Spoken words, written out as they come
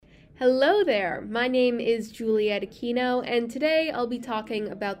Hello there, my name is Juliet Aquino, and today I'll be talking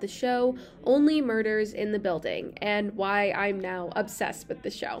about the show Only Murders in the Building, and why I'm now obsessed with the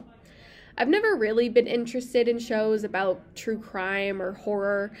show. I've never really been interested in shows about true crime or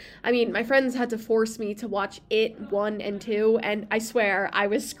horror. I mean, my friends had to force me to watch It 1 and 2, and I swear I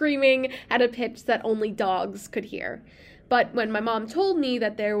was screaming at a pitch that only dogs could hear. But when my mom told me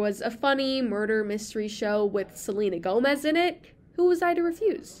that there was a funny murder mystery show with Selena Gomez in it, who was I to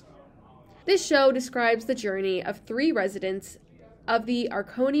refuse? This show describes the journey of three residents of the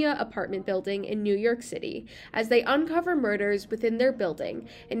Arconia apartment building in New York City as they uncover murders within their building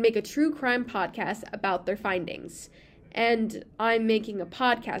and make a true crime podcast about their findings. And I'm making a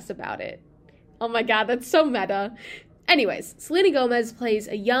podcast about it. Oh my god, that's so meta. Anyways, Selena Gomez plays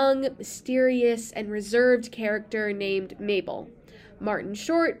a young, mysterious, and reserved character named Mabel. Martin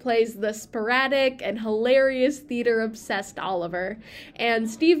Short plays the sporadic and hilarious theater-obsessed Oliver, and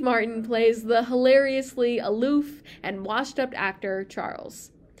Steve Martin plays the hilariously aloof and washed-up actor Charles.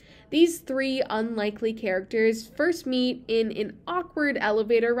 These three unlikely characters first meet in an awkward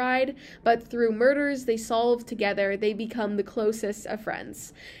elevator ride, but through murders they solve together, they become the closest of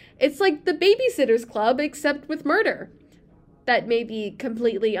friends. It's like the Babysitters Club, except with murder. That may be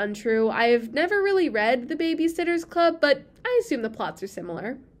completely untrue. I've never really read The Babysitters Club, but I assume the plots are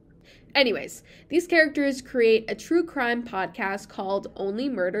similar. Anyways, these characters create a true crime podcast called Only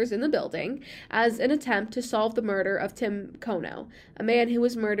Murders in the Building as an attempt to solve the murder of Tim Kono, a man who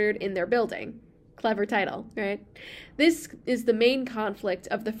was murdered in their building. Clever title, right? This is the main conflict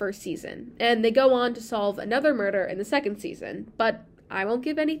of the first season, and they go on to solve another murder in the second season, but I won't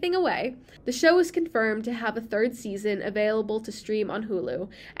give anything away. The show is confirmed to have a third season available to stream on Hulu,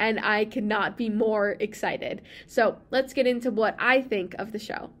 and I could not be more excited. So let's get into what I think of the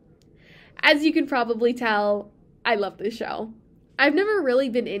show. As you can probably tell, I love this show. I've never really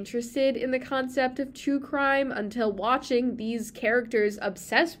been interested in the concept of true crime until watching these characters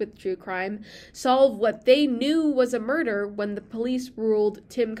obsessed with true crime solve what they knew was a murder when the police ruled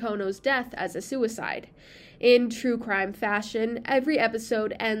Tim Kono's death as a suicide. In true crime fashion, every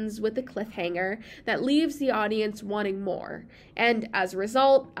episode ends with a cliffhanger that leaves the audience wanting more. And as a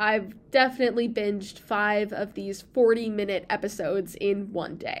result, I've definitely binged 5 of these 40-minute episodes in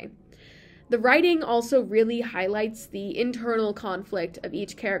one day. The writing also really highlights the internal conflict of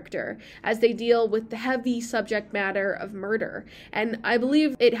each character as they deal with the heavy subject matter of murder, and I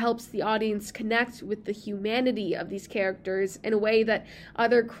believe it helps the audience connect with the humanity of these characters in a way that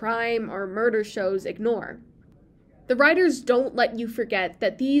other crime or murder shows ignore. The writers don't let you forget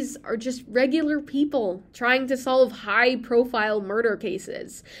that these are just regular people trying to solve high-profile murder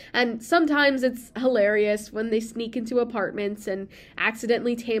cases, and sometimes it's hilarious when they sneak into apartments and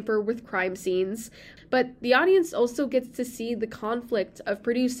accidentally tamper with crime scenes, but the audience also gets to see the conflict of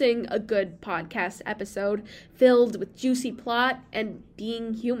producing a good podcast episode filled with juicy plot and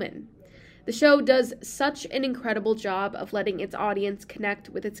being human. The show does such an incredible job of letting its audience connect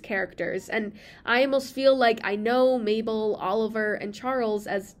with its characters, and I almost feel like I know Mabel, Oliver, and Charles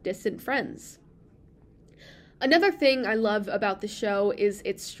as distant friends. Another thing I love about the show is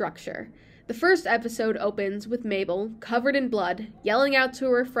its structure. The first episode opens with Mabel, covered in blood, yelling out to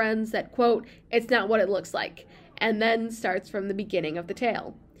her friends that, quote, "It's not what it looks like," and then starts from the beginning of the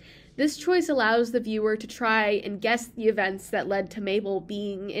tale. This choice allows the viewer to try and guess the events that led to Mabel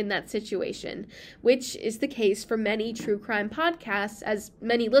being in that situation, which is the case for many true crime podcasts, as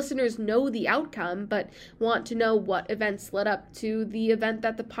many listeners know the outcome but want to know what events led up to the event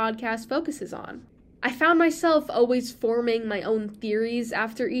that the podcast focuses on. I found myself always forming my own theories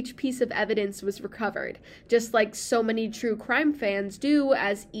after each piece of evidence was recovered, just like so many true crime fans do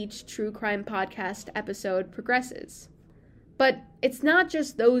as each true crime podcast episode progresses. But it's not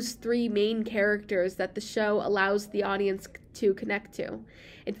just those 3 main characters that the show allows the audience to connect to.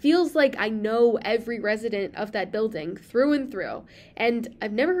 It feels like I know every resident of that building through and through, and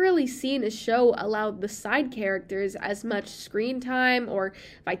I've never really seen a show allow the side characters as much screen time or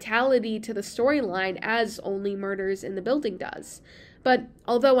vitality to the storyline as Only Murders in the Building does. But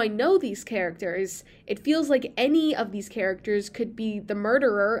although I know these characters, it feels like any of these characters could be the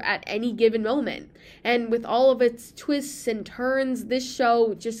murderer at any given moment. And with all of its twists and turns, this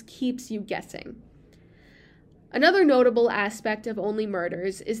show just keeps you guessing. Another notable aspect of Only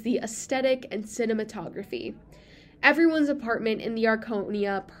Murders is the aesthetic and cinematography. Everyone's apartment in the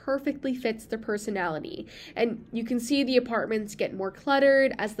Arconia perfectly fits their personality, and you can see the apartments get more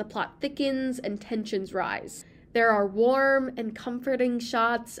cluttered as the plot thickens and tensions rise. There are warm and comforting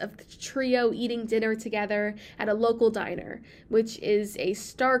shots of the trio eating dinner together at a local diner, which is a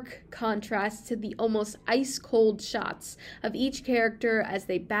stark contrast to the almost ice-cold shots of each character as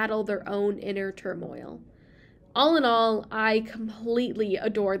they battle their own inner turmoil. All in all, I completely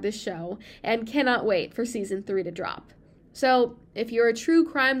adore this show and cannot wait for season 3 to drop. So, if you're a true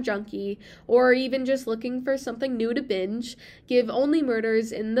crime junkie, or even just looking for something new to binge, give Only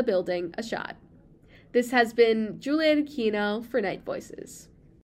Murders in the Building a shot. This has been Juliet Aquino for Night Voices.